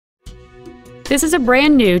This is a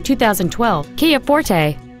brand new 2012 Kia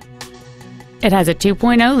Forte. It has a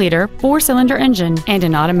 2.0-liter four-cylinder engine and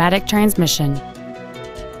an automatic transmission.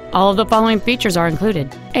 All of the following features are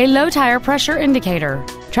included: a low tire pressure indicator,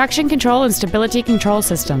 traction control and stability control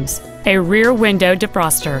systems, a rear window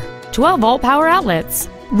defroster, 12-volt power outlets,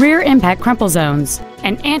 rear impact crumple zones,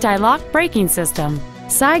 an anti-lock braking system,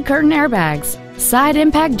 side curtain airbags, side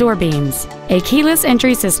impact door beams, a keyless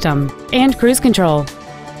entry system, and cruise control.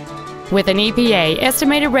 With an EPA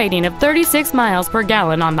estimated rating of 36 miles per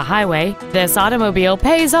gallon on the highway, this automobile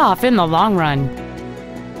pays off in the long run.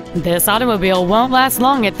 This automobile won't last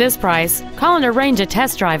long at this price. Call and arrange a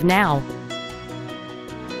test drive now.